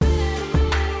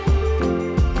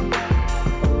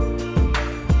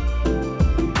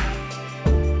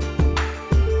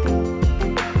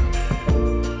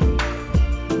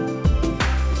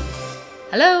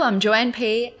Hello, I'm Joanne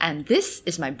Pei, and this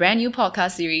is my brand new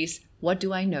podcast series, What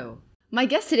Do I Know? My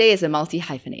guest today is a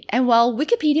multi-hyphenate, and while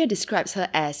Wikipedia describes her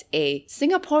as a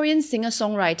Singaporean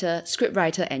singer-songwriter,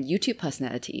 scriptwriter, and YouTube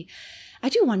personality, I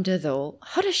do wonder though,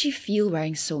 how does she feel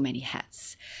wearing so many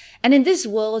hats? And in this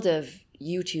world of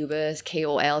YouTubers,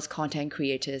 KOLs, content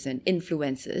creators, and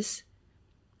influencers,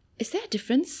 is there a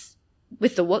difference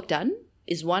with the work done?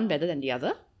 Is one better than the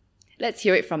other? Let's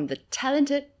hear it from the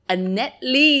talented Annette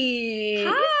Lee.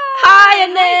 Hi,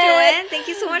 Annette. Hi, Joanne. Thank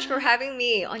you so much for having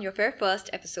me on your very first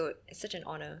episode. It's such an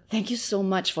honor. Thank you so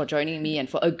much for joining me and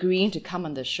for agreeing to come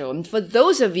on the show. And for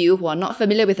those of you who are not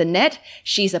familiar with Annette,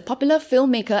 she's a popular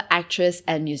filmmaker, actress,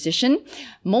 and musician,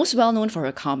 most well known for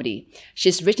her comedy.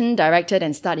 She's written, directed,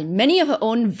 and starred in many of her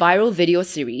own viral video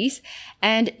series.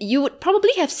 And you would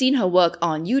probably have seen her work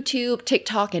on YouTube,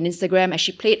 TikTok, and Instagram as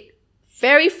she played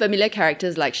very familiar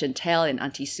characters like Chantel and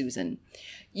Auntie Susan.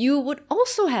 You would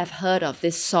also have heard of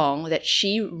this song that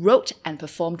she wrote and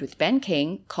performed with Ben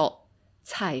King called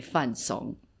Cai Fan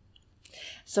Song.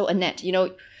 So Annette,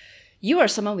 you are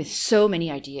someone with so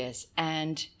many ideas,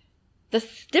 and the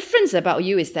difference about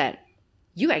you is that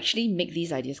you actually make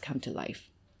these ideas come to life.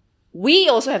 We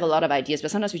also have a lot of ideas,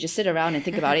 but sometimes we just sit around and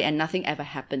think about it and nothing ever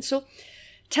happens. So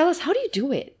tell us, how do you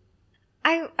do it?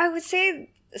 I would say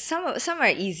some are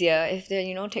easier if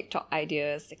they're, TikTok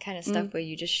ideas, the kind of stuff where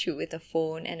you just shoot with a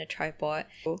phone and a tripod.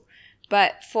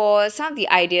 But for some of the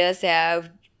ideas that are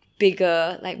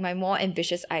bigger, like my more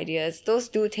ambitious ideas, those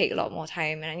do take a lot more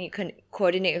time and I need to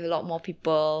coordinate with a lot more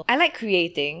people. I like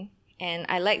creating and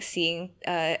I like seeing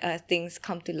things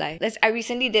come to life. I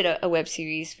recently did a web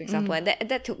series, for example, and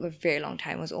that took a very long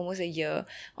time. It was almost a year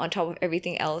on top of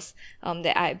everything else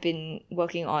that I've been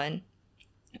working on.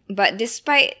 But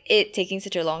despite it taking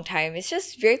such a long time, it's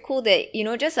just very cool that,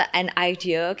 just an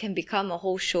idea can become a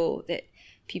whole show that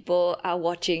people are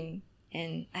watching.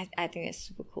 And I think it's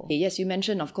super cool. Yes, you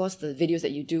mentioned, of course, the videos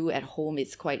that you do at home,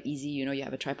 it's quite easy. You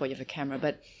have a tripod, you have a camera.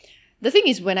 But the thing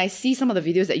is, when I see some of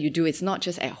the videos that you do, it's not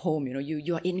just at home.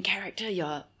 You're in character,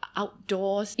 you're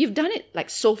outdoors. You've done it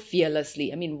so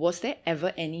fearlessly. I mean, was there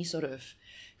ever any sort of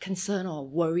concern or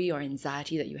worry or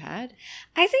anxiety that you had?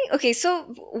 I think, so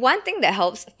one thing that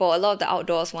helps for a lot of the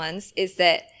outdoors ones is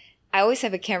that I always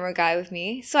have a camera guy with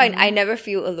me, so I never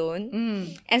feel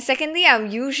alone. And secondly, I'm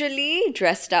usually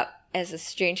dressed up as a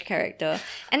strange character,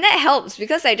 and that helps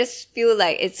because I just feel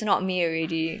like it's not me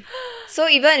already. So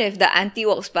even if the auntie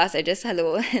walks past, I just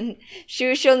hello, and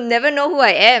she'll never know who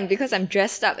I am because I'm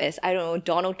dressed up as, I don't know,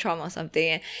 Donald Trump or something,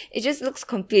 and it just looks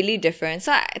completely different.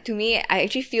 So to me, I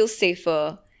actually feel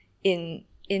safer in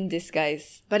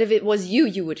disguise. But if it was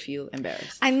you would feel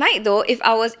embarrassed. I might though, if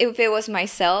it was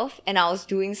myself and I was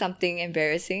doing something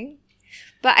embarrassing.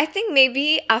 But I think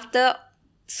maybe after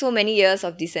so many years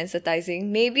of desensitizing,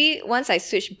 maybe once I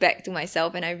switched back to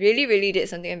myself and I really, really did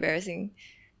something embarrassing,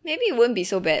 maybe it wouldn't be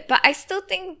so bad. But I still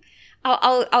think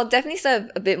I'll definitely still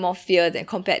have a bit more fear than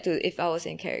compared to if I was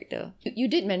in character. You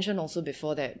did mention also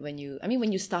before that when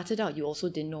you started out, you also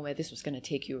didn't know where this was going to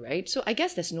take you, right? So I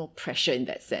guess there's no pressure in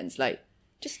that sense. Like,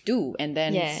 just do and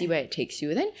then see where it takes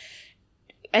you. Then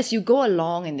as you go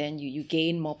along and then you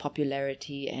gain more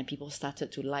popularity and people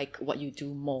started to like what you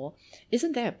do more,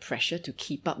 isn't there a pressure to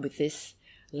keep up with this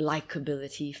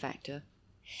likability factor?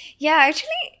 Yeah,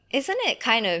 actually, isn't it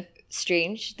kind of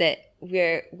strange that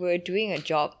we're doing a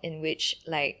job in which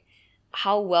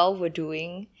how well we're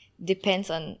doing depends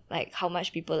on how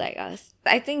much people like us.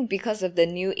 I think because of the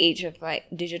new age of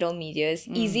digital media, it's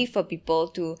easy for people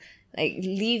to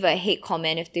leave a hate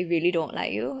comment if they really don't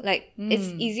like you. It's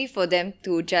easy for them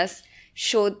to just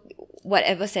show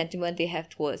whatever sentiment they have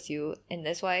towards you, and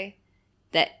that's why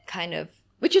that kind of,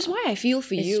 which is why I feel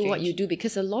for you strange. What you do,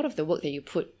 because a lot of the work that you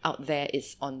put out there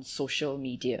is on social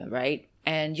media, right?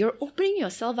 And you're opening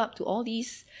yourself up to all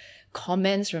these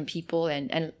comments from people,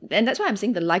 and that's why I'm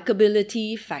saying the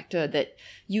likability factor, that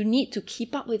you need to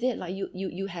keep up with it.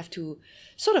 You have to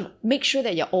sort of make sure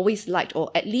that you're always liked, or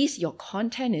at least your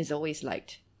content is always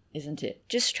liked, isn't it?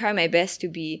 Just try my best to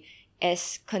be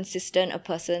as consistent a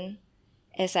person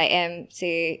as I am,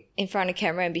 say, in front of the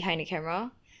camera and behind the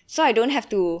camera. So I don't have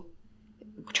to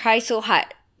try so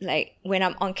hard. When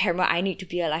I'm on camera, I need to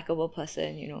be a likable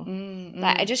person,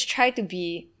 But I just try to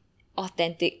be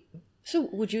authentic. So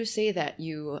would you say that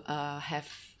you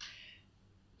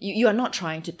you are not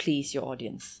trying to please your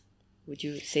audience? Would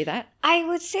you say that? I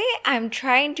would say I'm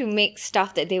trying to make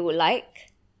stuff that they would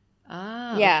like.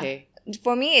 Okay.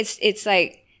 For me, it's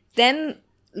like them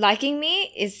liking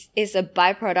me is a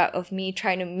byproduct of me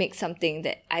trying to make something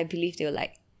that I believe they'll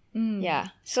like. Yeah.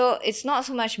 So it's not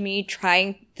so much me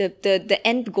trying, the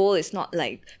end goal is not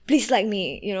like, please like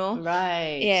me, you know?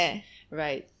 Right. Yeah.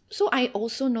 Right. So I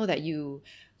also know that you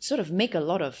sort of make a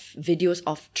lot of videos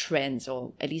of trends,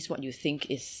 or at least what you think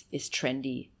is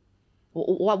trendy.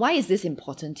 Why is this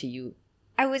important to you?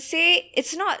 I would say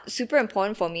it's not super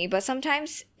important for me, but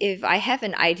sometimes if I have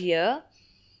an idea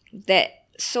that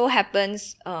so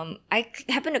happens, I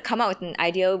happen to come up with an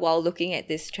idea while looking at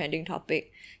this trending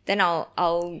topic, then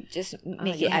I'll just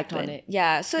make you it act happen. on it.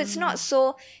 Yeah, so it's not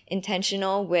so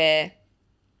intentional where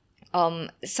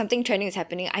something trending is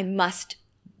happening, I must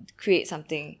create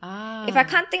something. If I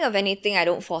can't think of anything, I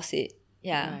don't force it.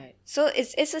 Yeah. Right. So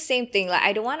it's the same thing. Like,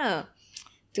 I don't want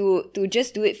to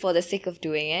just do it for the sake of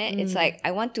doing it. It's like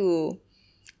I want to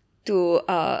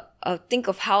think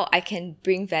of how I can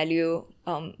bring value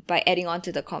by adding on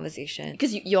to the conversation.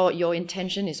 Because your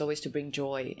intention is always to bring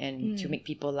joy and to make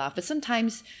people laugh, but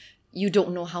sometimes you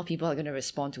don't know how people are going to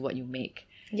respond to what you make.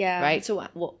 Yeah. Right? So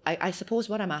I suppose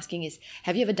what I'm asking is,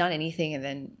 have you ever done anything and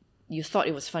then you thought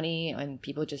it was funny and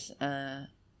people just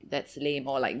that's lame,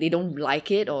 or like they don't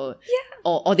like it, or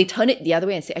or they turn it the other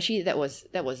way and say, actually that was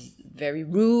very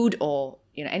rude, or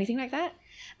anything like that?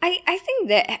 I think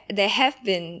that there have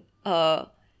been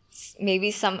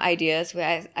maybe some ideas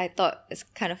where I thought it's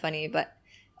kind of funny, but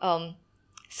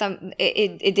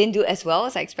it didn't do as well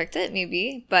as I expected,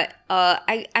 maybe. But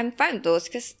I'm fine with those,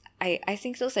 because I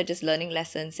think those are just learning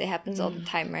lessons. It happens all the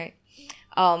time, right?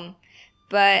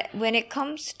 But when it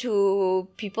comes to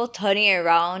people turning it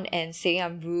around and saying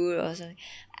I'm rude or something,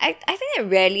 I think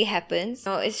it rarely happens.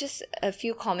 No, it's just a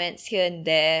few comments here and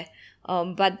there.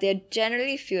 But they're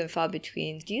generally few and far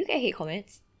between. Do you get hate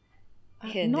comments?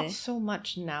 Not so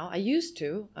much now. I used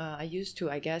to,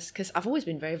 I guess, because I've always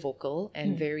been very vocal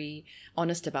and very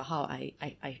honest about how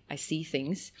I see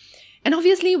things. And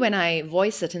obviously, when I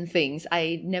voice certain things,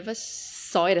 I never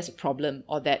saw it as a problem,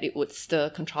 or that it would stir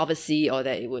controversy, or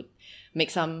that it would make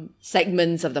some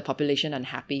segments of the population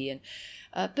unhappy. And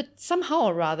but somehow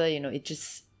or rather, it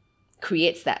just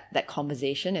creates that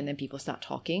conversation, and then people start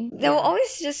talking. There will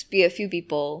always just be a few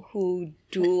people who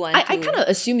do want I kind of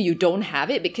assume you don't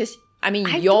have it, because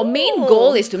your do. main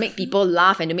goal is to make people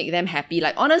laugh and to make them happy.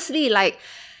 Like, honestly, like,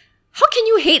 how can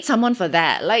you hate someone for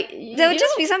that? Like, there will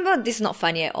just be some people, this is not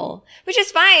funny at all, which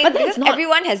is fine, but because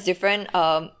everyone has different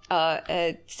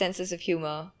senses of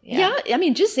humor. Yeah,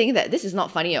 just saying that this is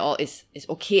not funny at all is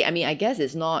okay. I guess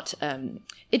it's not.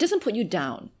 It doesn't put you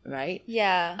down, right?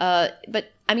 Yeah.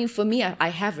 But for me, I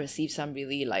have received some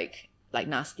really like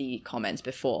nasty comments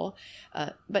before.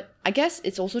 But I guess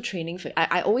it's also training for.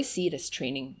 I always see it as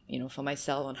training, for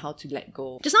myself on how to let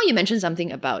go. Just now you mentioned something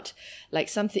about like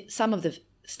some of the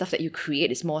stuff that you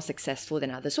create is more successful than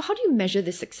others. So how do you measure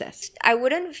this success? I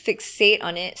wouldn't fixate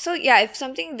on it. So yeah, if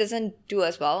something doesn't do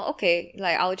as well, okay,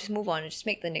 like I'll just move on and just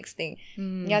make the next thing.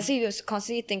 Yeah, so you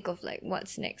constantly think of like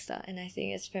what's next, and I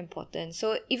think it's very important.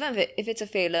 So even if it's a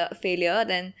failure,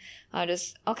 then I'll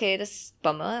just, okay, that's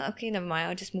bummer. Okay, never mind.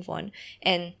 I'll just move on.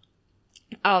 And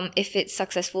if it's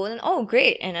successful, then oh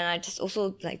great, and then I just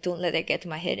also like don't let that get to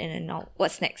my head. And then now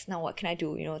what's next? Now what can I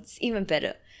do? It's even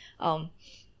better.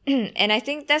 And I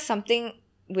think that's something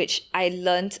which I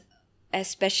learned,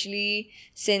 especially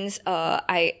since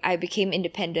I became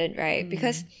independent, right?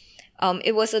 Because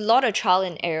it was a lot of trial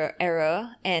and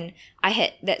error, and I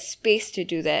had that space to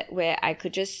do that, where I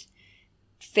could just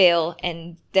fail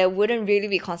and there wouldn't really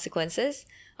be consequences.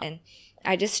 And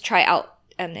I just try out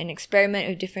and experiment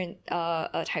with different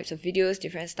types of videos,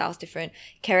 different styles, different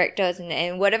characters,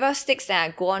 and whatever sticks, then I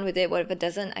go on with it. Whatever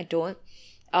doesn't, I don't.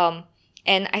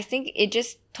 And I think it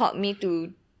just taught me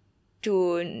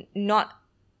to not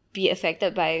be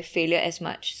affected by failure as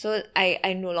much. So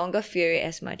I no longer fear it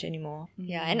as much anymore.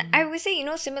 Yeah. And I would say,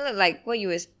 similar like what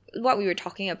we were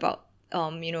talking about,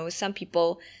 some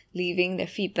people leaving their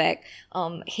feedback,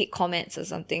 hate comments or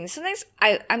something. Sometimes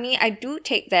I do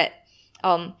take that,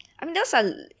 those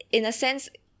are, in a sense,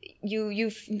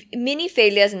 you've mini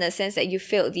failures, in the sense that you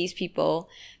failed these people,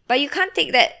 but you can't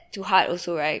take that to heart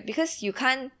also, right? Because you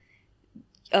can't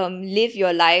live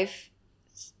your life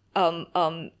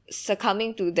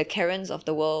succumbing to the currents of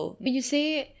the world. But you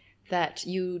say that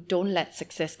you don't let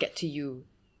success get to you.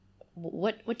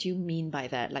 What do you mean by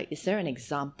that? Like, is there an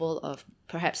example of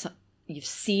perhaps you've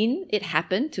seen it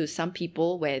happen to some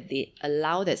people where they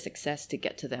allow their success to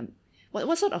get to them?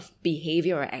 What sort of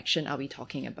behavior or action are we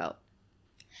talking about?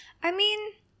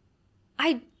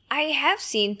 I have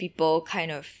seen people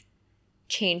kind of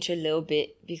change a little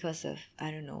bit because of,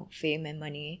 I don't know, fame and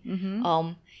money.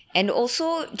 And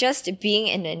also just being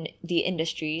in the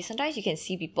industry, sometimes you can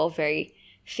see people very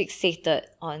fixated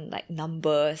on like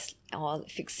numbers or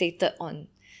fixated on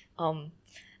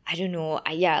I don't know.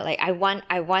 I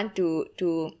want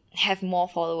to have more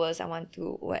followers. I want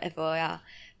to whatever. Yeah.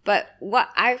 But what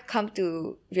I've come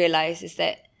to realize is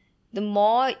that the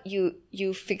more you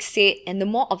fixate and the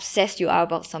more obsessed you are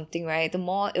about something, right, the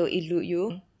more it'll elude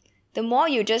you. The more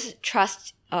you just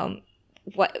trust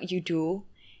what you do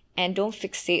and don't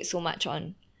fixate so much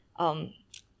on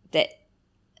that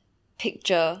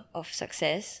picture of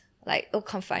success, like it'll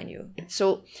come find you.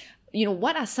 So,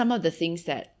 what are some of the things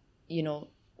that,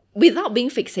 without being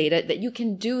fixated, that you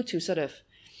can do to sort of,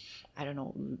 I don't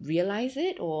know, realize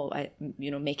it or,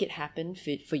 make it happen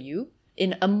for you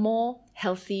in a more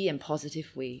healthy and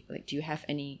positive way? Like, do you have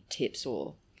any tips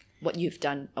or what you've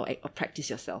done or practice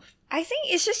yourself? I think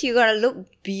it's just you gotta look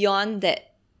beyond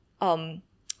that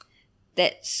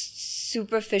that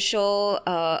superficial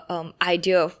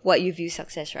idea of what you view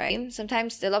success, right?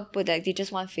 Sometimes a lot of people, like, they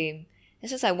just want fame.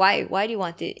 It's just like, why do you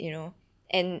want it,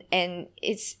 And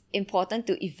it's important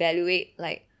to evaluate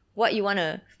like what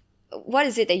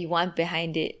is it that you want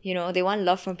behind it. They want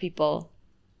love from people.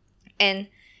 And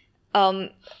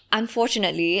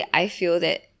unfortunately, I feel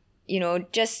that,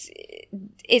 just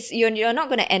you're not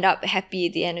gonna end up happy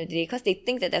at the end of the day because they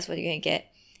think that that's what you're gonna get.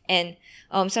 And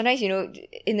sometimes,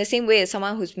 in the same way as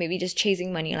someone who's maybe just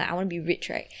chasing money, like I want to be rich,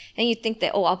 right? And you think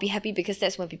that, I'll be happy because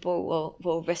that's when people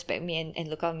will respect me and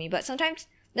look at me. But sometimes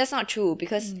that's not true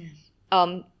because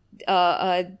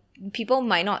people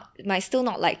might still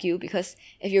not like you, because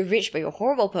if you're rich but you're a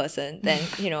horrible person, then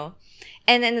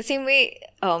and in the same way,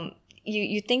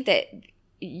 you think that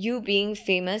you being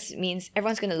famous means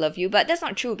everyone's gonna love you, but that's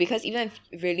not true, because even if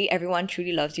really everyone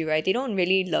truly loves you, right, they don't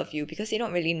really love you because they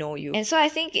don't really know you. And so I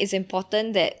think it's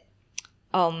important that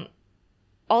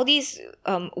all these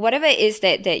whatever it is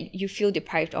that you feel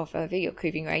deprived of, whatever you're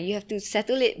craving, right, you have to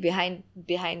settle it behind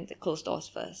the closed doors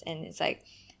first. And it's like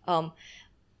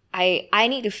I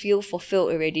need to feel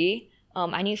fulfilled already.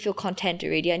 I need to feel content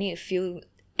already. I need to feel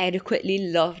adequately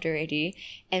loved already.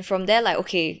 And from there, like,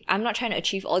 okay, I'm not trying to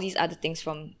achieve all these other things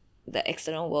from the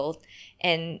external world.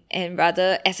 And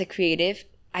rather, as a creative,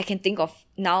 I can think of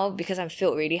now, because I'm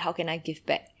filled already, how can I give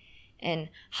back? And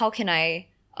how can I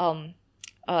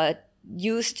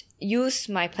use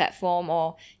my platform,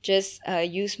 or just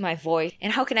use my voice?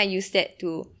 And how can I use that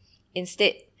to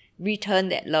instead return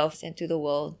that love into the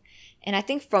world? And I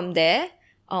think from there,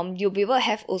 you'll be able to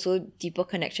have also deeper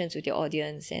connections with your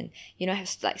audience, and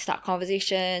have like start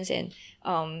conversations, and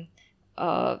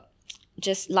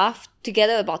just laugh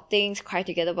together about things, cry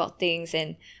together about things.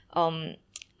 And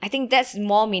I think that's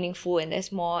more meaningful and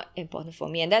that's more important for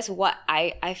me, and that's what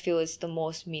I feel is the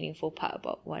most meaningful part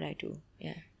about what I do.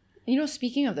 Yeah.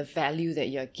 Speaking of the value that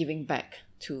you're giving back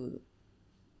to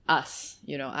us,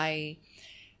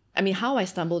 I mean, how I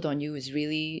stumbled on you is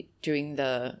really during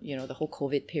the, the whole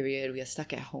COVID period. We are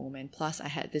stuck at home, and plus I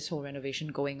had this whole renovation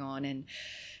going on, and,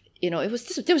 there was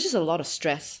just a lot of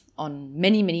stress on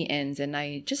many, many ends. And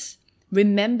I just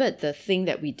remembered the thing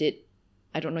that we did.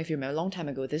 I don't know if you remember, a long time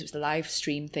ago, this was the live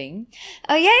stream thing.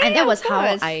 Oh, yeah. And that was how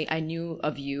I knew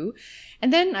of you.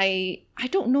 And then I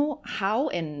don't know how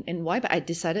and why, but I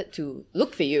decided to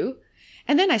look for you.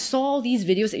 And then I saw all these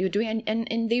videos that you're doing, and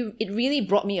it really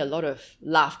brought me a lot of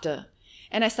laughter.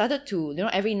 And I started to,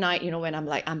 every night, when I'm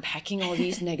like unpacking all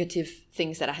these negative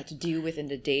things that I had to deal with in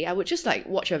the day, I would just like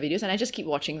watch your videos, and I just keep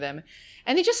watching them.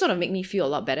 And they just sort of make me feel a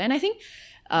lot better. And I think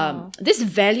this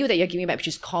value that you're giving back, which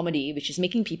is comedy, which is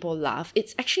making people laugh,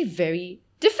 it's actually very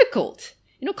difficult.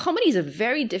 Comedy is a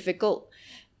very difficult,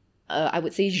 I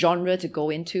would say, genre to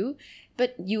go into.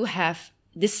 But you have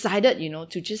decided,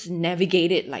 to just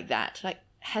navigate it like that. Like,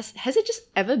 has it just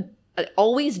ever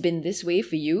always been this way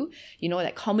for you?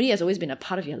 Like, comedy has always been a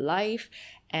part of your life,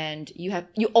 and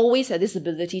you always had this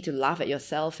ability to laugh at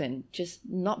yourself and just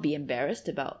not be embarrassed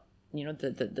about,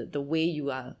 the way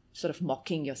you are sort of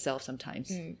mocking yourself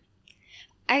sometimes.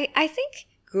 I think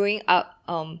growing up,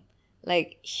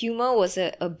 like, humor was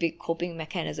a big coping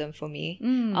mechanism for me.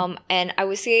 And I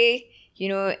would say,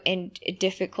 in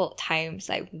difficult times,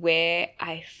 like, where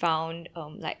I found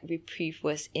like reprieve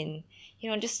was in,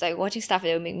 just like watching stuff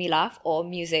that would make me laugh, or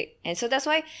music. And so that's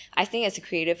why I think as a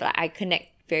creative, like, I connect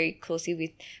very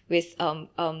closely with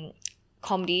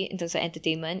comedy in terms of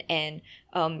entertainment, and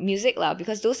music lah,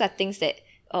 because those are things that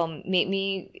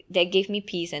gave me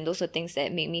peace, and those are things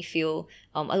that made me feel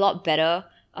a lot better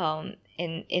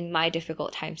in my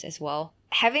difficult times as well.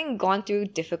 Having gone through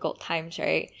difficult times,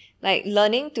 right, like,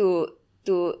 learning to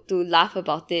laugh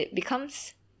about it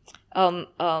becomes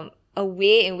a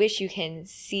way in which you can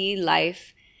see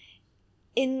life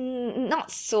in not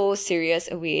so serious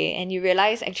a way, and you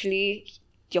realize actually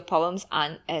your problems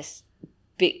aren't as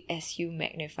big as you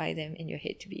magnify them in your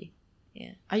head to be.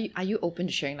 Yeah. Are you open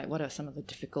to sharing, like, what are some of the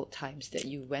difficult times that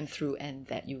you went through and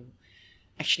that you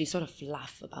actually sort of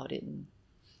laugh about it and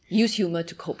use humor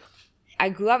to cope? I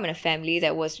grew up in a family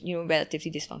that was,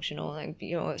 relatively dysfunctional. Like,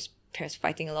 parents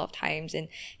fighting a lot of times and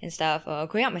stuff.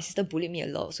 Growing up, my sister bullied me a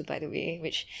lot also, by the way,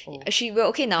 which we're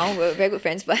okay now, we're very good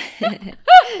friends, but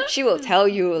she will tell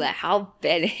you like how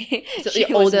bad she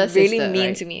was really sister,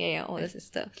 mean to me. Yeah, older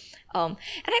sister. And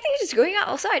I think just growing up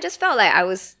also, I just felt like I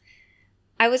was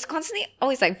constantly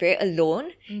always like very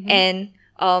alone. And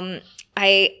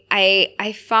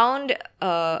I found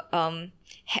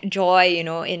joy,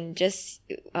 in just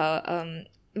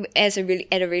at a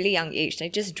really young age,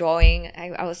 like just drawing.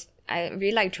 I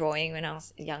really liked drawing when I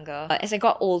was younger. As I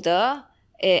got older,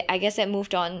 I guess that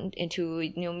moved on into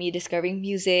me discovering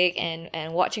music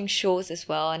and watching shows as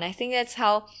well. And I think that's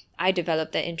how I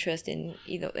developed that interest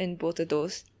in both of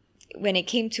those. When it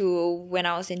came to when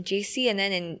I was in JC and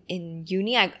then in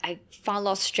uni, I found a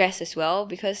lot of stress as well,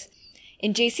 because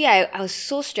in JC I was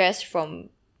so stressed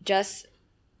from just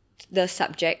the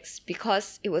subjects,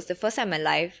 because it was the first time in my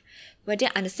life where I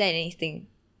didn't understand anything.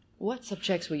 What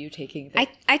subjects were you taking?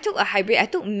 I took a hybrid. I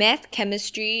took math,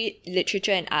 chemistry,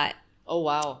 literature and art. Oh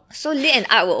wow. So lit and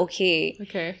art were okay.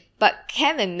 Okay. But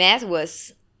chem and math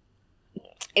was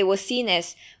seen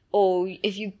as,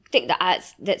 if you take the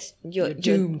arts, you're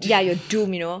doomed. You're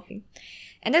doomed,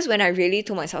 And that's when I really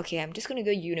told myself, okay, I'm just gonna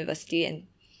go to university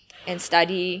and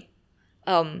study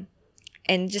and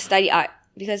just study art,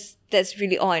 because that's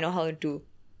really all I know how to do.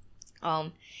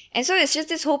 And so it's just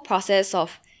this whole process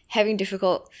of having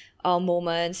difficult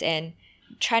moments and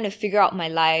trying to figure out my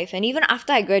life. And even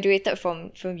after I graduated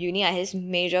from uni, I had this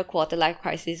major quarter life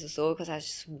crisis also, because I was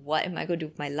just, what am I going to do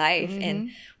with my life?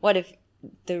 And what if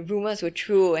the rumors were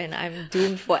true and I'm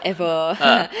doomed forever?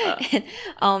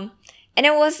 And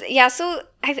it was, so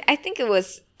I think it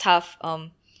was tough.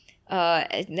 And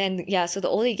then, so the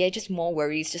older you get, just more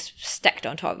worries just stacked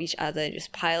on top of each other,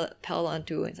 just pile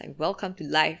onto, and it's like, welcome to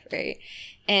life, right?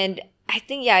 And I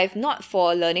think, if not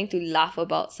for learning to laugh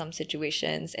about some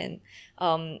situations and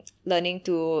learning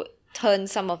to turn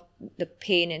some of the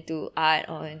pain into art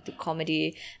or into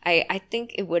comedy, I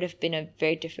think it would have been a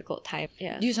very difficult time.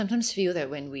 Yeah. Do you sometimes feel that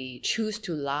when we choose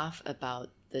to laugh about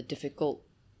the difficult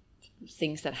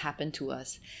things that happen to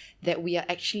us, that we are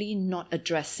actually not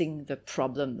addressing the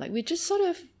problem? Like, we're just sort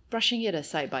of brushing it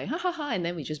aside by ha ha ha, and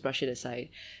then we just brush it aside.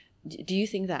 Do you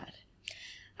think that?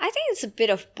 I think it's a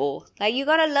bit of both. Like, you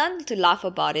gotta learn to laugh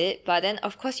about it, but then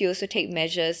of course you also take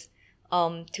measures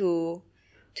to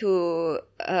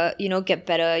get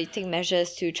better. You take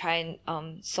measures to try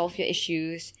and solve your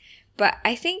issues. But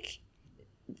I think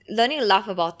learning to laugh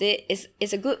about it is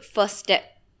a good first step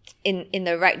in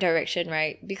the right direction,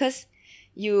 right? Because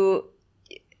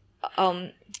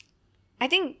I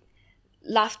think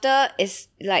laughter is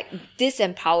like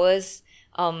disempowers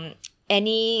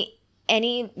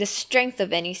the strength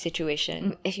of any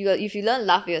situation. If you learn to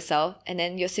laugh at yourself, and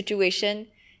then your situation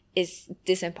is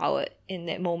disempowered in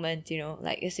that moment,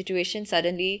 like your situation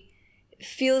suddenly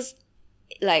feels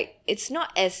like it's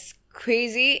not as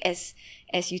crazy as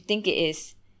you think it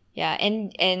is. Yeah,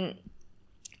 and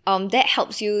that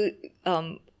helps you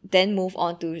then move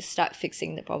on to start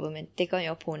fixing the problem and take on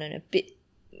your opponent a bit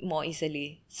more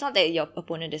easily. It's not that your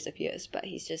opponent disappears, but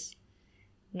he's just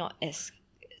not as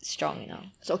strong enough.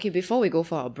 So, okay, before we go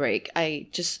for our break, I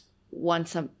just want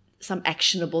some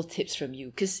actionable tips from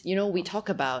you, because we talk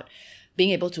about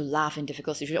being able to laugh in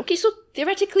difficult situations. Okay, so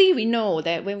theoretically we know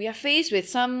that when we are faced with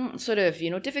some sort of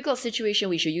difficult situation,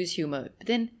 we should use humor. But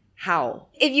then how?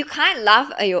 If you can't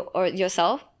laugh at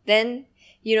yourself, then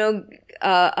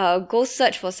go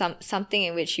search for something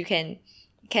in which you can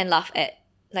laugh at.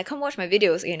 Like, come watch my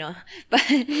videos, but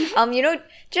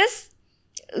just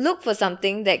look for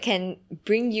something that can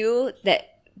bring you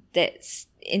that's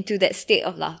into that state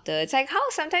of laughter. It's like how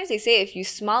sometimes they say if you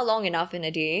smile long enough in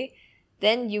a day,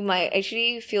 then you might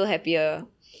actually feel happier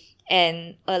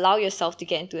and allow yourself to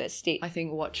get into that state. I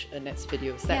think watch Annette's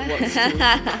videos. That works too.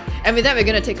 And with that, we're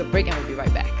going to take a break and we'll be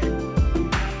right back.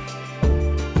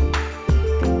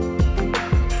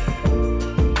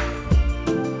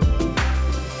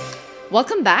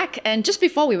 Welcome back. And just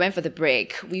before we went for the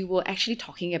break, we were actually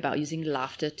talking about using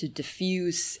laughter to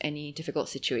diffuse any difficult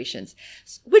situations.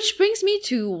 Which brings me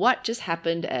to what just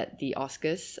happened at the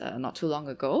Oscars not too long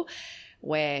ago,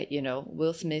 where,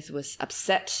 Will Smith was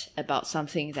upset about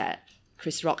something that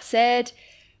Chris Rock said,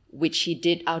 which he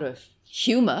did out of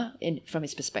humor from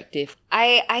his perspective.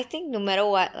 I think no matter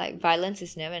what, like, violence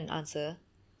is never an answer.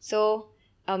 So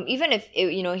even if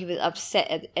he was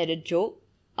upset at a joke,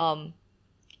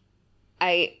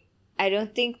 I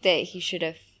don't think that he should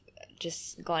have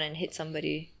just gone and hit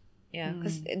somebody. Yeah,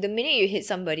 because the minute you hit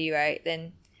somebody, right,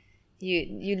 then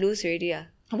you lose already. Yeah.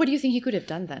 What do you think he could have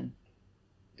done then?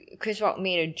 Chris Rock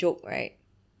made a joke, right?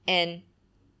 And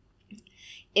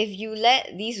if you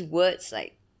let these words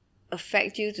like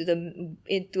affect you to an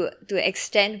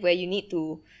extent where you need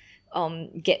to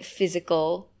get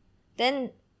physical,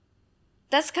 then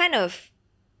that's kind of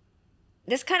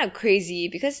crazy,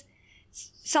 because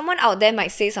someone out there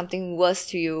might say something worse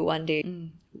to you one day.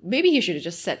 Maybe he should have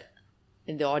just sat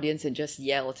in the audience and just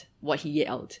yelled what he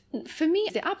yelled. For me,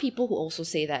 there are people who also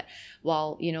say that,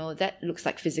 while, that looks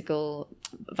like physical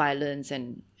violence,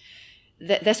 and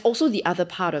there's also the other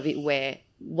part of it where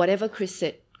whatever Chris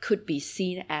said could be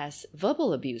seen as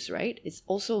verbal abuse, right? It's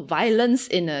also violence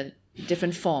in a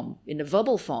different form, in a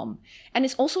verbal form. And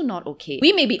it's also not okay.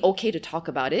 We may be okay to talk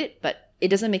about it, but it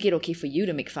doesn't make it okay for you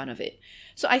to make fun of it.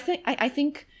 So I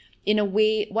think in a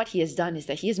way, what he has done is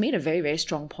that he has made a very, very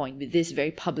strong point with this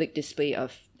very public display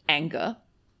of anger.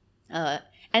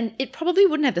 And it probably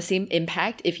wouldn't have the same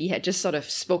impact if he had just sort of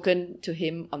spoken to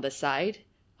him on the side,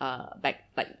 back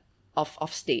like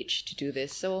off stage to do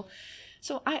this. So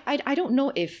I don't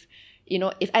know if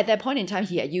at that point in time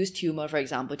he had used humor, for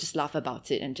example, just laugh about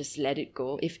it and just let it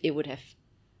go, if it would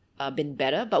have been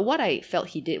better. But what I felt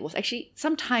he did was actually,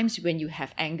 sometimes when you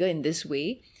have anger in this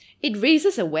way, it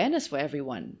raises awareness for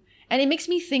everyone. And it makes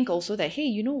me think also that, hey,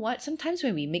 you know what? Sometimes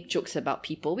when we make jokes about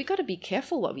people, we got to be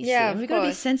careful what we say. And we got to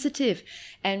be sensitive.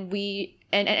 And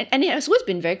and it has always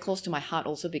been very close to my heart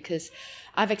also, because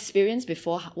I've experienced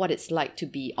before what it's like to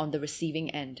be on the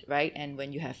receiving end, right? And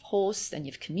when you have hosts and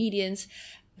you have comedians,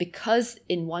 because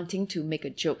in wanting to make a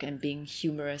joke and being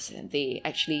humorous, and they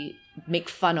actually make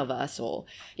fun of us, or,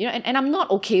 and I'm not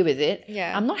okay with it.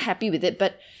 Yeah. I'm not happy with it,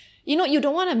 but you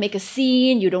don't want to make a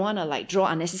scene, you don't want to like draw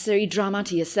unnecessary drama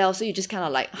to yourself, so you just kind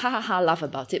of like ha ha ha laugh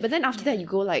about it. But then after that you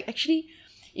go like, actually,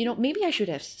 maybe I should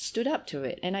have stood up to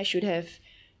it, and I should have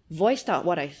voiced out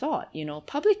what I thought,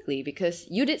 publicly, because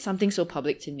you did something so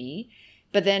public to me,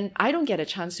 but then I don't get a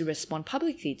chance to respond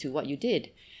publicly to what you did.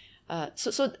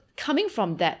 So coming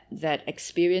from that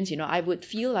experience, I would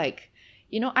feel like,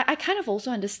 I kind of also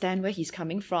understand where he's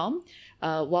coming from.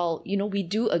 While, we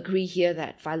do agree here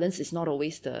that violence is not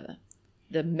always the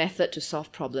method to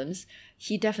solve problems,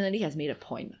 he definitely has made a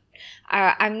point.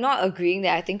 I'm not agreeing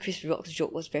that I think Chris Rock's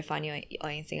joke was very funny or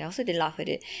anything. I also did laugh at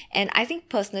it. And I think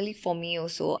personally for me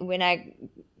also, when I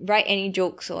write any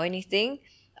jokes or anything,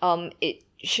 it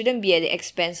shouldn't be at the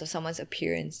expense of someone's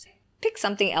appearance. Pick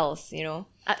something else,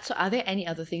 So are there any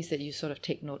other things that you sort of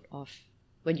take note of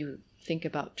when you think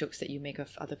about jokes that you make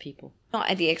of other people? Not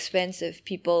at the expense of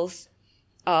people's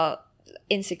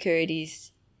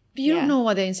insecurities. But you don't know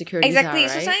what their insecurities exactly. are,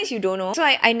 right? So sometimes you don't know. So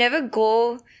I never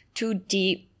go too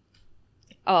deep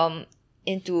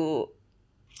into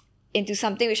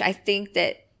something which I think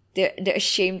that they're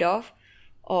ashamed of,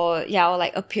 or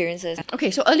like appearances.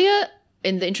 Okay, so earlier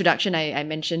in the introduction, I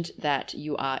mentioned that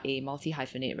you are a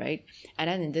multi-hyphenate, right? And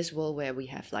then in this world where we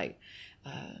have like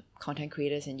content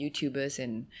creators and YouTubers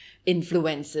and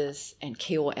influencers and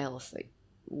KOLs, like,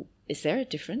 is there a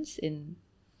difference in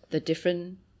the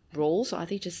different roles, or are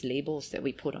they just labels that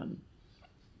we put on?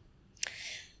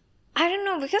 I don't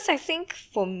know, because I think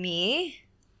for me,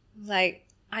 like,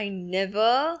 I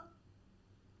never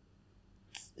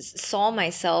saw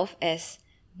myself as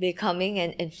becoming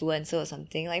an influencer or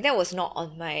something. Like, that was not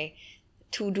on my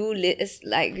to-do list.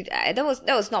 Like, that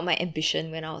was not my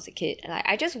ambition when I was a kid. Like,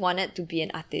 I just wanted to be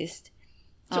an artist.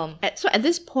 So at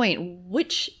this point,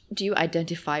 which do you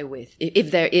identify with,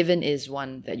 if there even is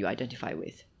one that you identify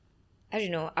with? I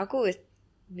don't know. I'll go with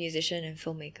musician and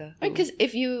filmmaker. Right, because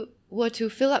if you were to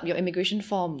fill up your immigration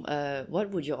form,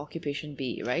 what would your occupation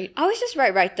be, right? I always just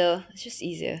write writer. It's just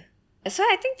easier. So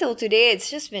I think till today, it's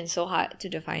just been so hard to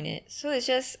define it. So it's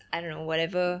just, I don't know,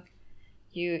 whatever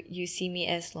you see me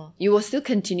as, lor. You will still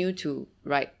continue to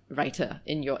write writer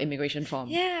in your immigration form?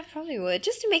 Yeah, I probably would.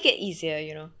 Just to make it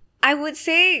easier, I would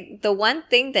say the one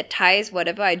thing that ties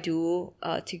whatever I do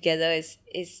together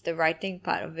is the writing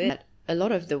part of it. A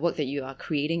lot of the work that you are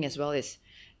creating as well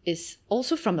is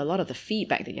also from a lot of the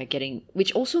feedback that you're getting,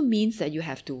 which also means that you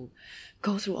have to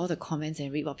go through all the comments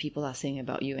and read what people are saying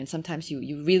about you. And sometimes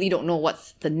you really don't know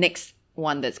what's the next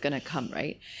one that's going to come,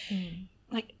 right?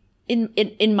 Like,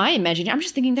 in my imagining, I'm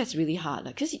just thinking that's really hard.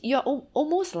 Because you're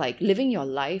almost like living your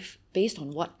life based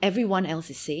on what everyone else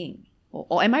is saying.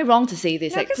 Or am I wrong to say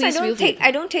this? No, because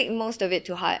I don't take most of it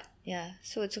to heart. Yeah,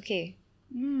 so it's okay.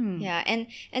 Yeah,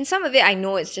 and some of it I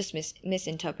know it's just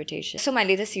misinterpretation. So my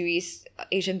latest series,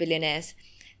 Asian Billionaires,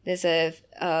 there's a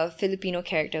Filipino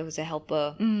character who's a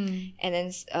helper, and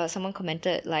then someone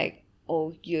commented like,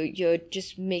 "Oh, you're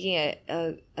just making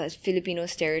a Filipino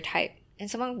stereotype." And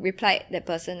someone replied, that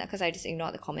person, because I just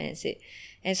ignored the comment and said,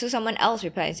 and so someone else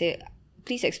replied and said,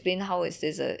 "Please explain how is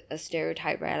this a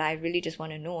stereotype, right? I really just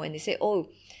want to know." And they said, "Oh,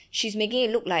 she's making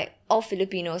it look like all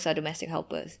Filipinos are domestic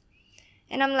helpers."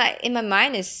 And I'm like, in my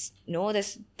mind is, no,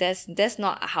 that's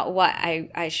not what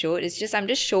I showed. It's just, I'm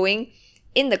just showing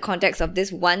in the context of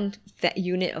this one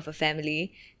unit of a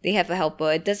family, they have a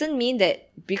helper. It doesn't mean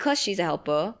that because she's a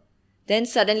helper, then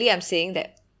suddenly I'm saying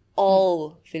that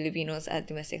all Filipinos are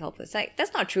domestic helpers. Like,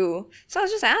 that's not true. So I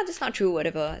was just like, that's not true,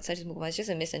 whatever. So I just move on. It's just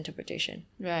a misinterpretation.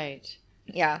 Right.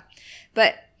 Yeah.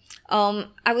 But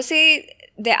I would say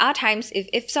there are times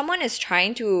if someone is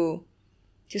trying to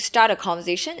start a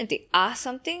conversation, if they ask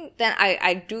something, then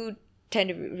I do tend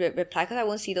to reply, because I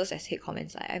won't see those as hate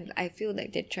comments. I feel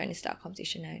like they're trying to start a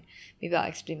conversation, and maybe I'll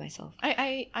explain myself.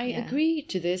 I agree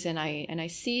to this, and I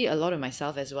see a lot of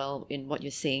myself as well in what you're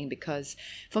saying, because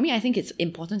for me, I think it's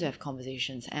important to have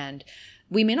conversations, and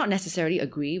we may not necessarily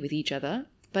agree with each other,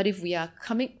 but if we are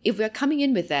coming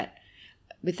in with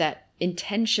that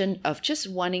intention of just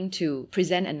wanting to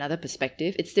present another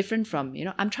perspective, it's different from,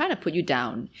 I'm trying to put you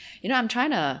down, I'm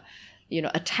trying to,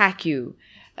 attack you.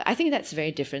 I think that's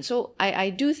very different. So I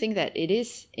do think that it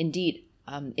is indeed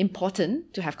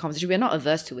important to have conversation. We're not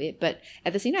averse to it, but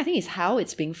at the same time, I think it's how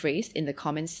it's being phrased in the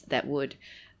comments that would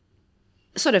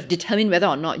sort of determine whether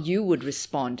or not you would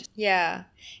respond. Yeah.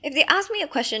 If they ask me a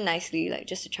question nicely, like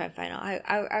just to try and find out,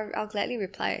 I'll gladly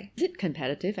reply. Is it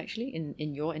competitive actually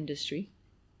in your industry?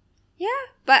 Yeah,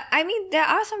 but I mean, there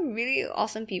are some really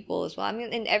awesome people as well. I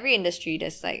mean, in every industry,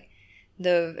 there's like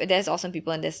there's awesome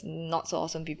people and there's not so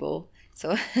awesome people.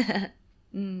 So,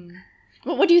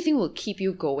 Well, what do you think will keep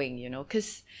you going?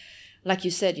 Because, like you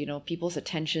said, people's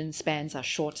attention spans are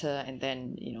shorter, and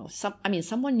then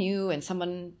someone new and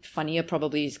someone funnier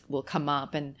probably will come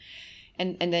up, and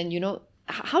then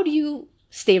how do you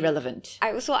stay relevant?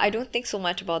 I don't think so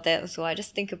much about that. So I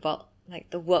just think about like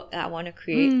the work that I want to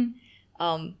create.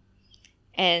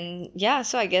 And yeah,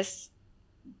 so I guess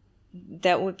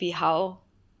that would be how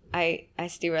I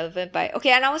stay relevant. But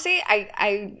okay, and I would say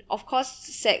I of course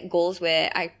set goals where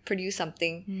I produce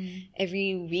something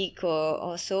every week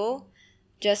or so,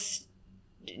 just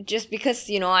because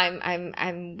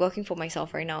I'm working for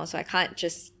myself right now, so I can't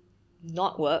just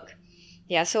not work.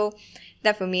 Yeah, so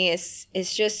that for me is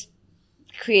just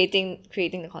creating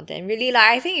the content. Really, like,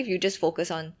 I think if you just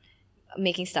focus on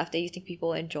making stuff that you think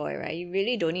people enjoy, right, you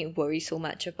really don't need to worry so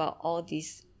much about all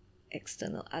these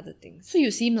external other things. So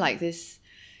you seem like this,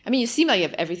 you seem like you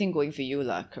have everything going for you,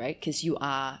 right? Because you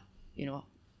are,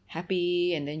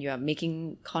 happy, and then you are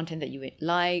making content that you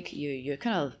like. You're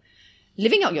kind of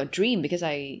living out your dream, because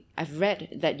I've read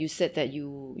that you said that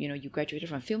you graduated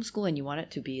from film school and you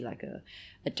wanted to be like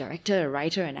a director, a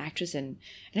writer, an actress, and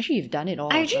actually you've done it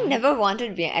all. I actually never wanted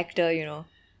to be an actor,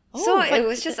 so it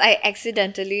was just, I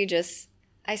accidentally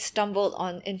I stumbled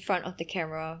in front of the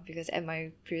camera because at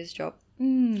my previous job.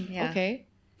 Yeah. Okay.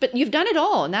 But you've done it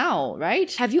all now,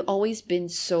 right? Have you always been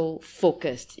so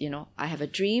focused? I have a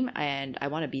dream and I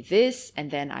want to be this, and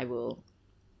then I will,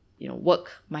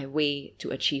 work my way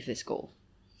to achieve this goal.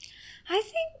 I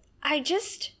think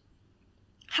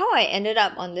how I ended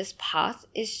up on this path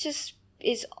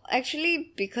is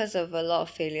actually because of a lot of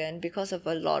failure and because of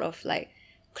a lot of like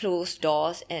closed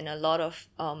doors and a lot of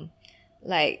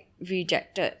like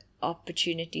rejected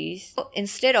opportunities. So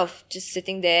instead of just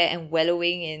sitting there and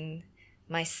wallowing in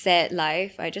my sad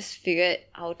life, I just figured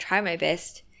I'll try my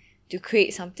best to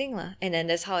create something lah. And then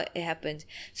that's how it happened.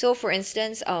 So for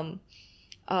instance,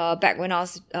 back when I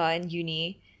was in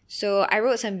uni, so I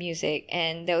wrote some music,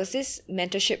 and there was this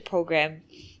mentorship program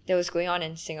that was going on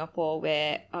in Singapore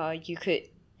where you could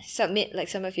submit like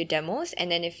some of your demos, and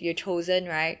then if you're chosen,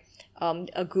 right,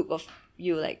 a group of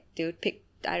you, like they would pick,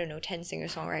 I don't know, 10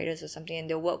 singer-songwriters or something, and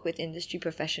they'll work with industry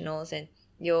professionals, and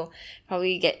you'll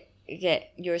probably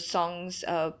get your songs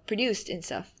produced and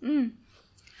stuff. And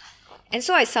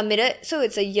so I submitted. So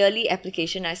it's a yearly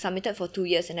application. I submitted for 2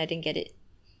 years and I didn't get it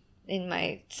in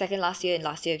my second last year and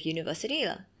last year of university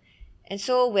lah. And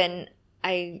so when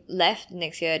I left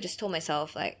next year, I just told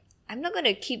myself, like, I'm not going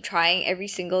to keep trying every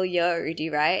single year already,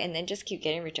 right? And then just keep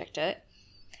getting rejected.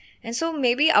 And so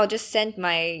maybe I'll just send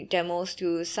my demos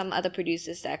to some other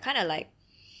producers that I kind of like.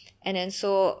 And then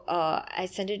so I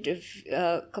sent it to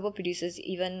a couple of producers,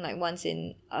 even like once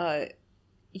in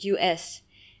US.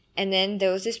 And then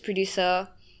there was this producer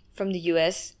from the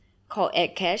US called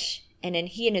Ed Cash. And then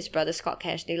he and his brother Scott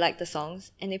Cash, they liked the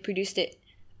songs and they produced it.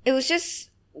 It was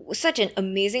just such an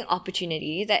amazing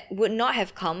opportunity that would not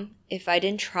have come if I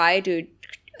didn't try to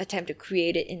attempt to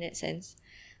create it in that sense.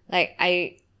 Like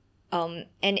and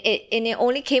it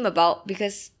only came about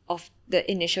because of the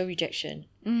initial rejection.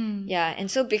 Yeah, and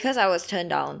so because I was turned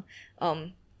down,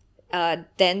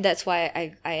 then that's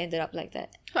why I ended up like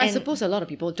that. I suppose a lot of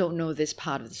people don't know this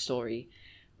part of the story,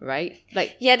 right?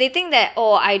 Like, yeah, they think that,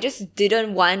 I just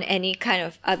didn't want any kind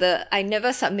of I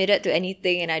never submitted to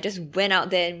anything and I just went out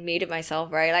there and made it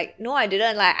myself, right? Like, no, I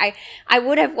didn't. Like, I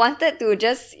would have wanted to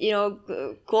just,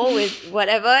 go with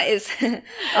whatever is in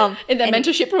the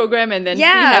mentorship program and then be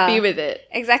happy with it.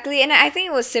 Exactly. And I think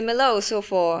it was similar also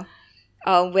for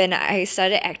when I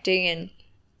started acting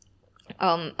and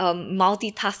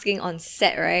multitasking on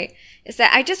set, right? It's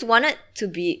that I just wanted to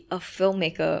be a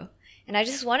filmmaker and I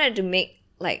just wanted to make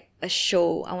like a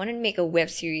show. I wanted to make a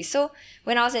web series. So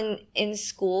when I was in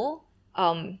school,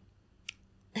 when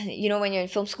you're in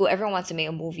film school, everyone wants to make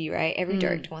a movie, right? Every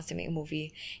director wants to make a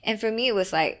movie. And for me, it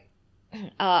was like,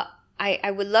 I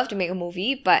would love to make a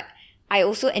movie, but I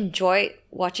also enjoyed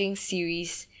watching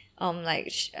series,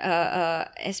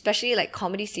 especially like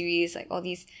comedy series, like all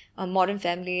these Modern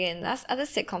Family and other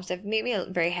sitcoms that made me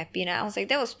very happy. And I was like,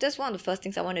 that's one of the first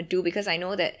things I want to do because I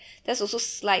know that that's also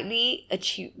slightly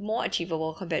more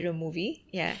achievable compared to a movie.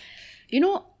 Yeah.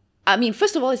 I mean,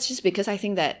 first of all, it's just because I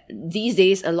think that these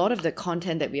days, a lot of the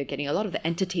content that we are getting, a lot of the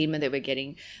entertainment that we're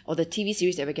getting, or the TV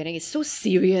series that we're getting is so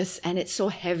serious and it's so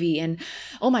heavy. And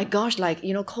oh my gosh, like,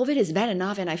 COVID is bad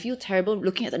enough and I feel terrible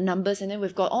looking at the numbers. And then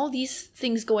we've got all these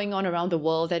things going on around the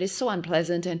world that is so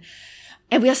unpleasant. And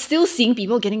we are still seeing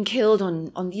people getting killed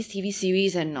on these TV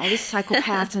series and all these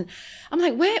psychopaths. And I'm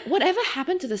like, whatever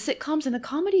happened to the sitcoms and the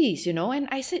comedies, And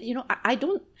I said, I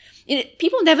don't,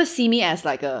 people never see me as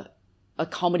like a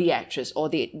comedy actress, or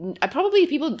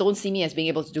people don't see me as being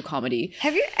able to do comedy.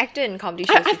 Have you acted in comedy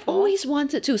shows I've always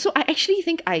wanted to. So I actually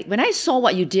think when I saw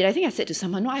what you did, I think I said to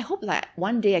someone, no, I hope like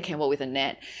one day I can work with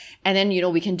Annette and then,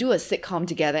 we can do a sitcom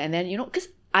together. And then, because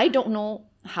I don't know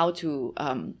how to,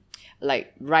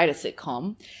 write a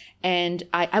sitcom. And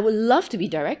I would love to be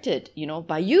directed,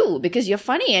 by you because you're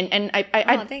funny. And I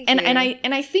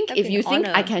think if you think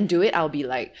I can do it, I'll be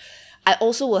like, I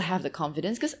also will have the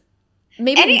confidence because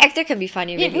maybe any actor can be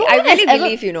funny, really. I really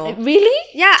believe, Really?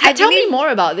 Yeah. Tell me more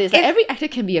about this. Like every actor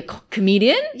can be a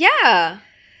comedian? Yeah.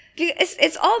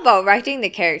 It's all about writing the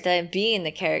character and being in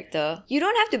the character. You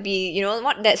don't have to be,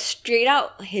 that straight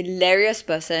out hilarious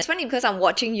person. It's funny because I'm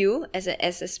watching you as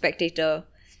a spectator.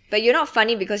 But you're not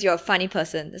funny because you're a funny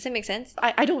person. Does that make sense?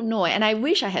 I don't know. And I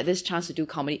wish I had this chance to do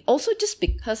comedy. Also just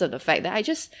because of the fact that I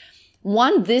just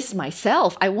want this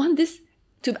myself. I want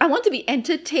to be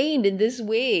entertained in this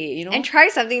way, And try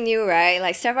something new, right?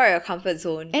 Like step out of your comfort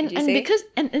zone. And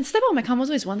step out of my comfort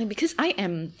zone is one thing because I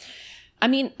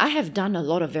have done a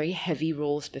lot of very heavy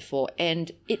roles before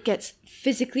and it gets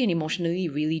physically and emotionally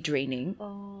really draining.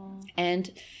 Oh.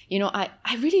 And, I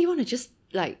really want to just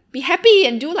like be happy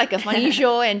and do like a funny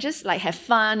show and just like have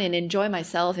fun and enjoy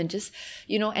myself and just,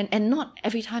 and not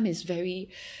every time is very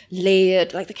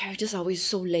layered. Like the characters are always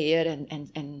so layered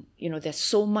and there's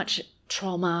so much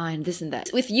trauma and this and that.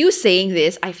 With you saying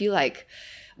this, I feel like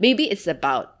maybe it's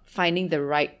about finding the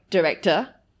right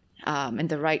director and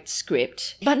the right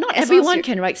script. But not everyone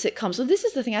can write sitcoms. So this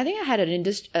is the thing. I think I had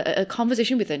a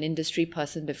conversation with an industry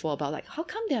person before about like, how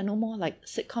come there are no more like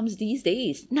sitcoms these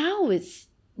days? Now it's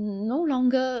no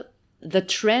longer the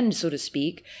trend, so to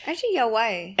speak. Actually, yeah,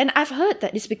 why? And I've heard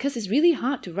that it's because it's really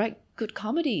hard to write good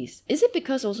comedies. Is it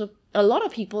because also a lot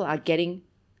of people are getting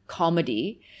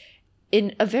comedy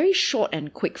in a very short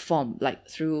and quick form, like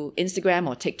through Instagram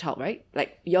or TikTok, right?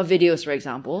 Like your videos, for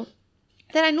example,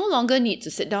 that I no longer need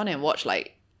to sit down and watch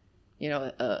like,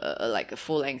 like a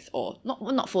full length or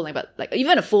not full length, but like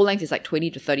even a full length is like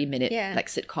 20 to 30 minute like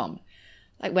sitcom.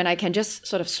 Like when I can just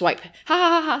sort of swipe, ha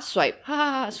ha ha, swipe, ha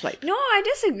ha ha, swipe. No, I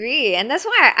disagree. And that's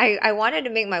why I wanted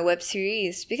to make my web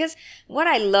series because what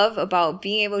I love about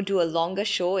being able to do a longer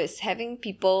show is having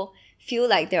people feel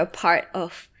like they're a part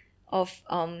of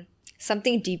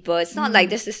something deeper. It's not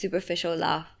like just a superficial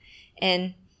laugh.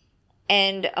 And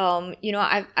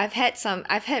I've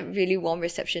had really warm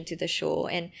reception to the show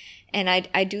and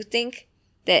I do think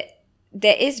that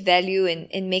there is value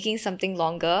in making something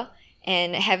longer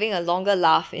and having a longer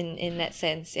laugh in that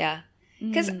sense, yeah.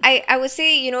 Because I would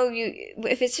say,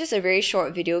 if it's just a very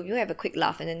short video, you have a quick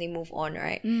laugh and then they move on,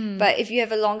 right? But if you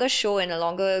have a longer show and a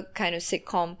longer kind of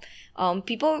sitcom,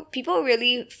 people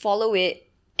really follow it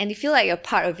and they feel like you're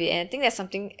part of it. And I think there's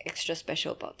something extra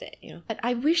special about that, But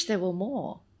I wish there were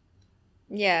more.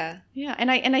 Yeah. Yeah, and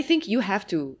I think you have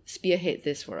to spearhead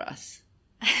this for us.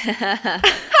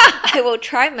 I will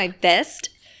try my best.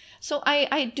 So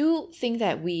I do think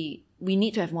that we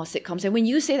need to have more sitcoms. And when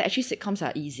you say that actually sitcoms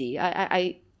are easy,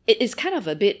 it is kind of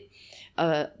a bit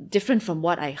different from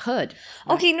what I heard.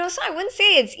 Right? Okay, no, so I wouldn't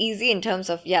say it's easy in terms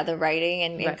of the writing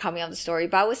and coming up with the story,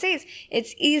 but I would say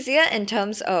it's easier in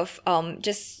terms of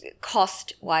just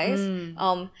cost wise.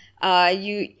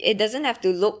 It doesn't have to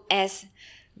look as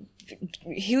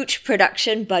huge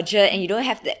production budget, and you don't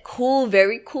have that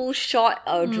very cool shot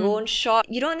or drone shot.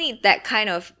 You don't need that kind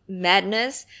of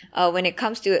madness when it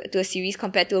comes to a series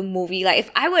compared to a movie. Like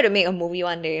if I were to make a movie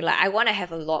one day, like I want to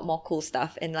have a lot more cool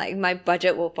stuff, and like my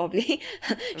budget will probably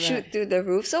shoot through the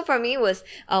roof. So for me, it was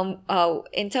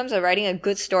in terms of writing a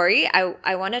good story,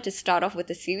 I wanted to start off with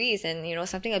a series and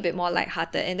something a bit more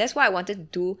lighthearted, and that's what I wanted to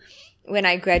do when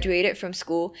I graduated from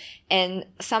school. And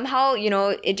somehow,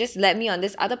 it just led me on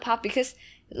this other path because,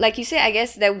 like you said, I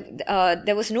guess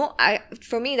there was no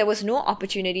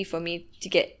opportunity for me to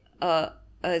get a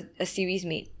series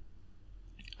made.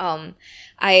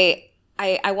 I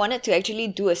wanted to actually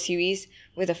do a series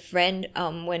with a friend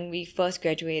when we first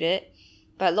graduated,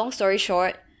 but long story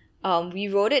short, we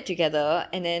wrote it together,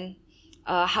 and then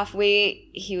halfway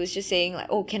he was just saying like,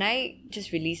 oh, can I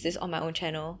just release this on my own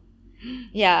channel?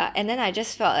 Yeah, and then I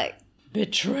just felt like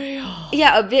betrayal.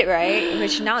 Yeah, a bit, right?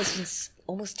 Which now it's been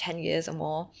almost 10 years or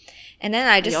more. And then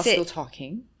I just You're said, still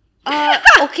talking?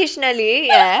 Occasionally,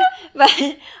 yeah. But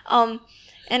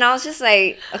and I was just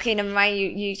like, okay, never mind,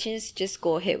 you just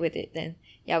go ahead with it then.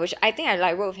 Yeah, which I think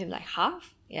I wrote with him like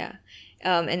half. Yeah.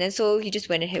 And then so he just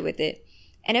went ahead with it.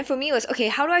 And then for me it was, okay,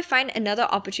 how do I find another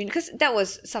opportunity? Because that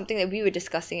was something that we were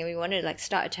discussing, and we wanted to like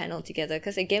start a channel together.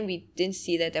 Because again, we didn't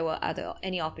see that there were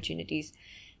any opportunities.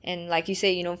 And like you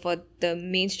say, for the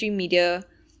mainstream media,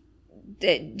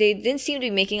 they didn't seem to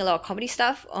be making a lot of comedy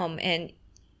stuff. And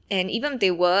even if they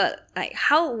were, like,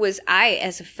 how was I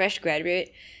as a fresh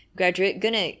graduate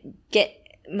gonna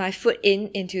get my foot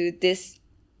into this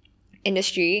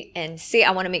industry and say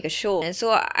I want to make a show? And so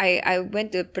I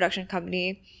went to a production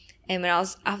company. And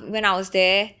when I was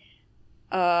there,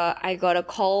 I got a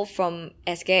call from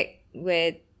SGAG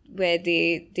where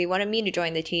they wanted me to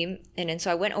join the team, and then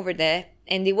so I went over there,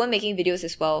 and they were making videos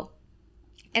as well.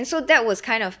 And so that was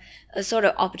kind of a sort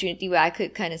of opportunity where I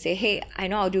could kind of say, hey, I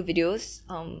know I'll do videos.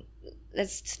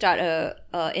 Let's start a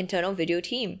internal video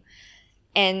team.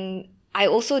 And I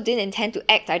also didn't intend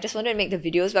to act. I just wanted to make the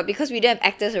videos, but because we didn't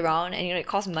have actors around, and it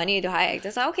cost money to hire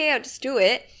actors, okay, I'll just do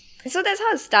it. So that's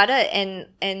how it started,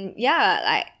 and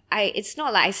yeah, like it's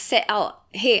not like I set out,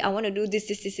 hey, I want to do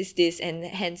this, and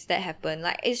hence that happened.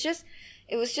 Like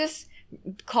it was just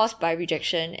caused by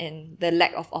rejection and the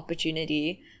lack of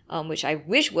opportunity, which I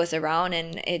wish was around,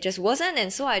 and it just wasn't.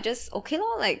 And so I just, okay,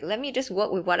 like let me just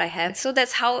work with what I have. So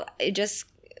that's how it just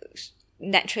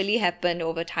naturally happened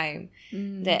over time.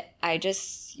 That I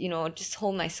just just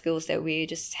hone my skills that way.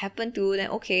 Just happened to then,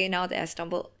 okay, now that I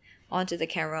stumbled onto the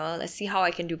camera, let's see how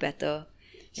I can do better.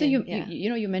 So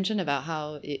you mentioned about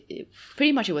how it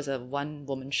pretty much it was a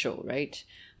one-woman show, right?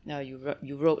 Now you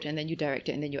wrote, and then you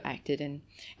directed, and then you acted,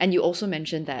 and you also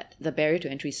mentioned that the barrier to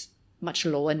entry is much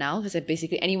lower now, because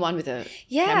basically anyone with a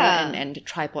camera and a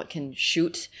tripod can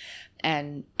shoot,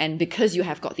 and because you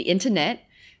have got the internet,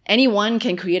 anyone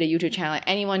can create a YouTube channel,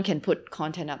 anyone can put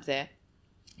content up there.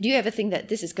 Do you ever think that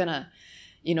this is gonna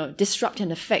disrupt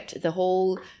and affect the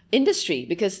whole industry?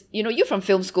 Because, you're from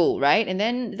film school, right? And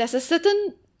then there's a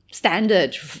certain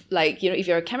standard, like, if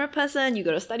you're a camera person, you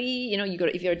got to study,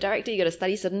 if you're a director, you got to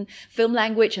study certain film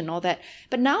language and all that.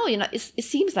 But now, it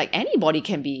seems like anybody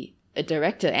can be a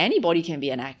director, anybody can be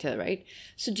an actor, right?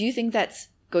 So do you think that's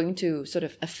going to sort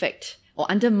of affect or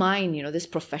undermine, this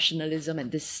professionalism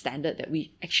and this standard that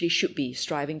we actually should be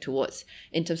striving towards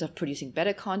in terms of producing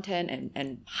better content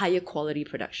and higher quality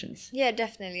productions? Yeah,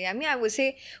 definitely. I mean, I would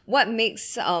say what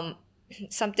makes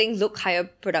something look higher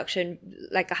production,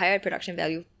 like a higher production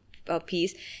value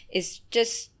piece, is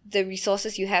just the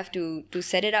resources you have to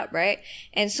set it up, right?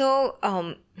 And so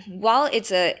while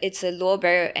it's a lower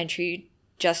barrier entry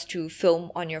just to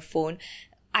film on your phone,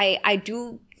 I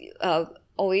do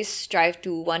always strive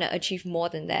to want to achieve more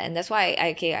than that, and that's why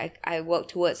I work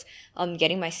towards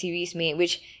getting my series made,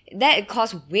 which that it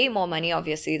costs way more money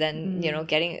obviously than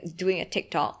doing a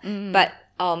TikTok, but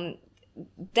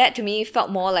that to me felt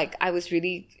more like I was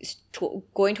really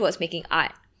going towards making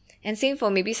art. And same for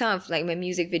maybe some of like my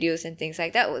music videos and things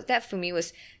like that. That for me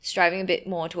was striving a bit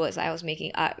more towards I was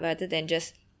making art rather than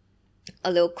just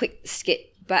a little quick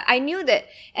skit. But I knew that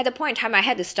at the point in time I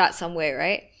had to start somewhere,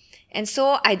 right? And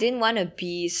so I didn't want to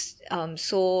be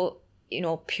so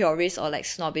purist or like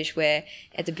snobbish, where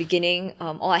at the beginning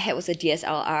all I had was a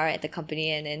DSLR at the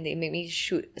company, and then they made me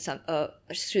shoot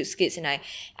skits, and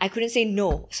I couldn't say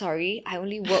no, sorry, I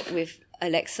only work with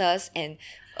Alexas and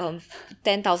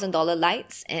 $10,000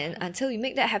 lights, and until you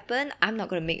make that happen, I'm not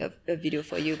gonna make a video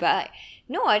for you. But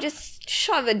no, I just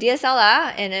shot with a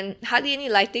DSLR, and then hardly any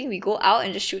lighting. We go out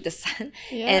and just shoot the sun.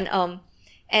 Yeah.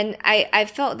 And I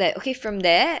felt that, okay, from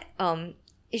there,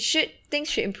 things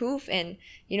should improve, and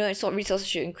resources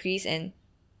should increase, and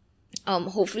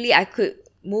hopefully I could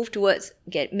move towards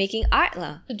making art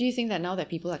lah. Do you think that now that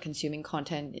people are consuming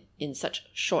content in such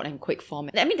short and quick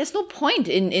format, I mean, there's no point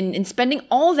in spending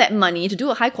all that money to do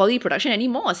a high quality production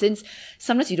anymore, since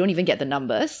sometimes you don't even get the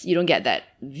numbers, you don't get that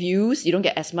views, you don't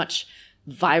get as much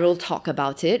viral talk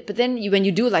about it. But then when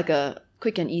you do like a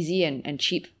quick and easy and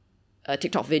cheap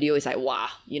TikTok video, it's like, wow,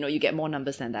 you get more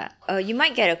numbers than that. You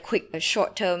might get a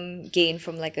short-term gain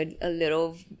from like a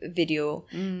little video.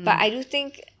 But I do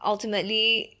think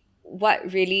ultimately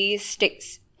what really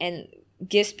sticks and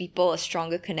gives people a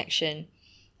stronger connection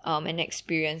and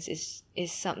experience is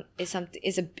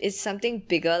something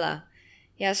bigger lah.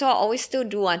 Yeah, so I always still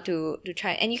do want to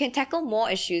try, and you can tackle more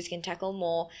issues, you can tackle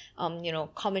more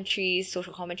commentary,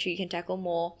 social commentary, you can tackle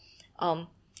more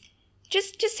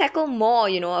just tackle more,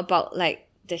 about like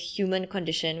the human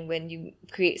condition when you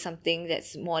create something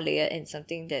that's more layered and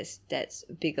something that's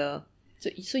bigger.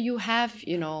 So you have,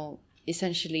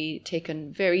 essentially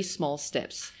taken very small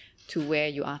steps to where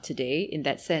you are today. In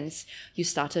that sense, you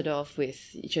started off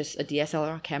with just a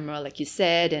DSLR camera, like you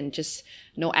said, and just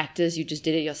no actors, you just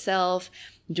did it yourself,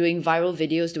 doing viral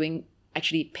videos, doing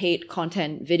actually paid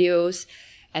content videos.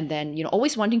 And then,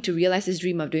 always wanting to realize this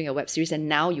dream of doing a web series. And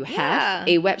now you have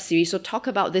a web series. So talk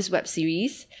about this web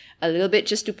series a little bit,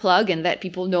 just to plug and let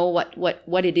people know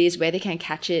what it is, where they can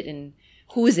catch it, and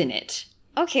who's in it.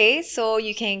 Okay, so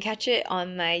you can catch it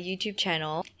on my YouTube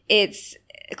channel. It's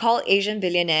called Asian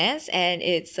Billionaires, and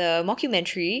it's a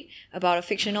mockumentary about a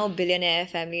fictional billionaire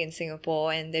family in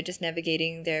Singapore, and they're just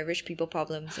navigating their rich people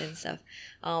problems and stuff.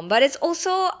 But it's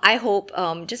also, I hope,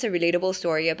 just a relatable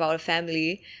story about a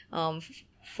family,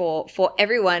 for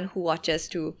everyone who watches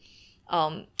to,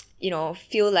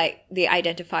 feel like they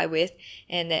identify with,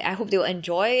 and that I hope they'll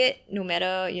enjoy it no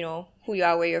matter, who you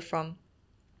are, where you're from.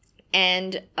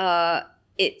 And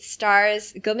it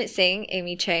stars Gurmit Singh,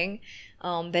 Amy Cheng,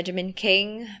 Benjamin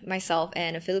King, myself,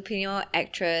 and a Filipino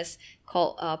actress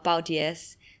called Pao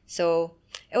Diaz. So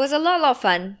it was a lot of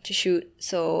fun to shoot.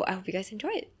 So I hope you guys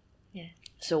enjoy it. Yeah.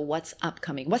 So what's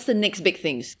upcoming? What's the next big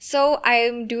things? So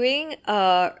I'm doing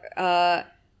a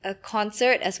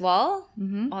concert as well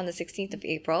on the 16th of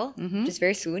April, which is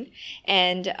very soon.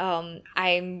 And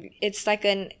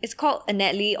it's called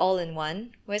Annette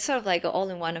All-in-One, where it's sort of like an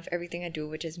all-in-one of everything I do,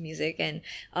 which is music and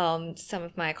some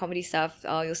of my comedy stuff.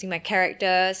 You'll see my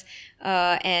characters,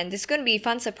 and there's going to be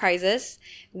fun surprises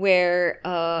where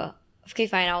okay,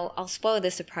 fine, I'll spoil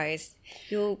the surprise.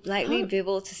 You'll likely be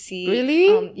able to see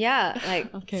really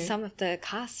some of the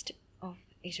cast of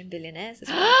Asian Billionaires as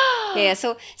well. Yeah,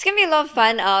 so it's gonna be a lot of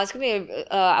fun. It's gonna be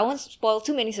I won't spoil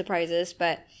too many surprises,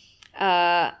 but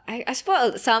I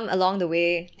spoiled some along the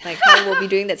way, like how we'll be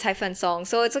doing the Cai Fan song,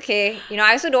 so it's okay.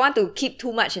 I also don't want to keep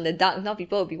too much in the dark. Now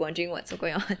people will be wondering what's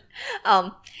going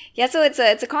on. So it's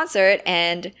a concert,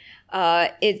 and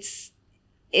I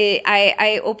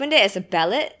opened it as a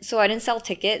ballot, so I didn't sell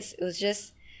tickets. It was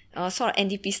just sort of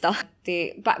NDP style.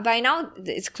 But by now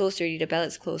it's closed already. The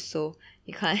ballot's closed, so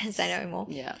you can't sign up anymore.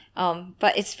 Yeah.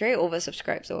 But it's very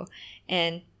oversubscribed, so,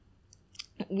 and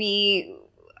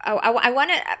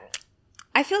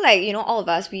I feel like, all of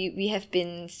us, we have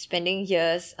been spending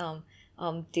years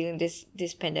dealing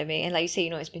this pandemic, and like you say,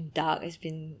 it's been dark, it's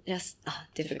been just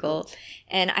difficult.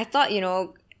 And I thought,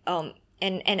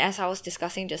 and as I was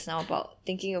discussing just now about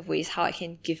thinking of ways how I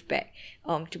can give back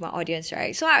to my audience,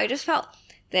 right? So I just felt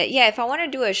that, if I want to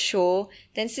do a show,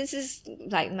 then since it's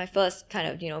like my first kind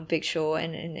of, big show,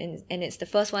 and it's the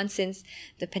first one since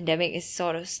the pandemic is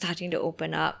sort of starting to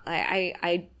open up,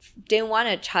 I didn't want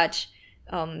to charge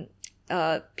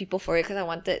people for it, because I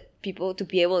wanted people to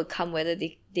be able to come whether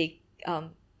they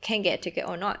can get a ticket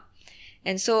or not.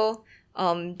 And so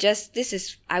this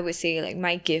is, I would say, like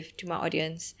my gift to my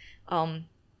audience,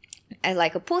 as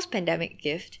like a post-pandemic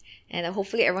gift. And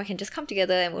hopefully everyone can just come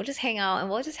together and we'll just hang out and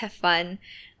we'll just have fun.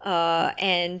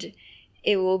 And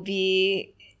it will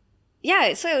be,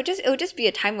 so it will just be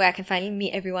a time where I can finally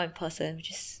meet everyone in person, which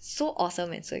is so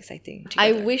awesome and so exciting.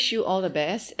 I wish you all the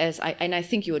best, and I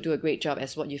think you will do a great job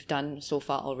as what you've done so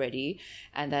far already.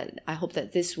 And that I hope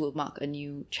that this will mark a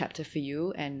new chapter for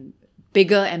you and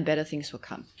bigger and better things will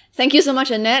come. Thank you so much,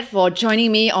 Annette, for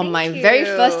joining me on my very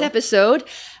first episode.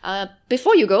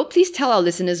 Before you go, please tell our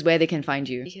listeners where they can find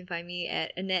you. You can find me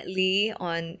at Annette Lee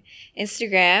on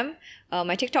Instagram.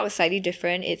 My TikTok is slightly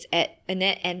different. It's at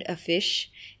Annette and a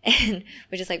Fish, and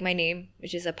which is like my name,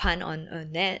 which is a pun on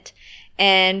Annette.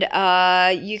 And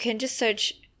you can just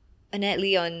search Annette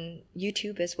Lee on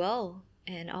YouTube as well,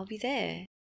 and I'll be there.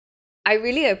 I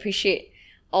really appreciate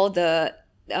all the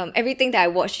everything that I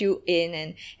watched you in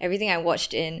and everything I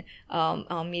watched in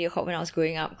MediaCorp when I was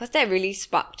growing up, because that really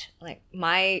sparked like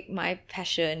my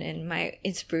passion and my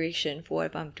inspiration for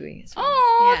what I'm doing as well.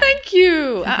 Oh, thank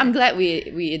you. I'm glad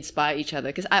we inspire each other,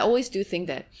 because I always do think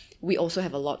that we also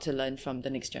have a lot to learn from the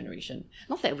next generation.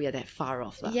 Not that we are that far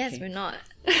off. Yes, we're not.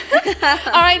 All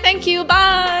right, thank you.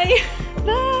 Bye.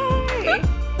 Bye.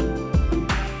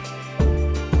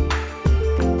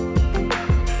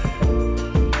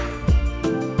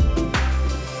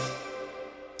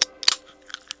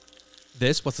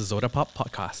 This was the Zoda Pop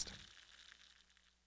Podcast.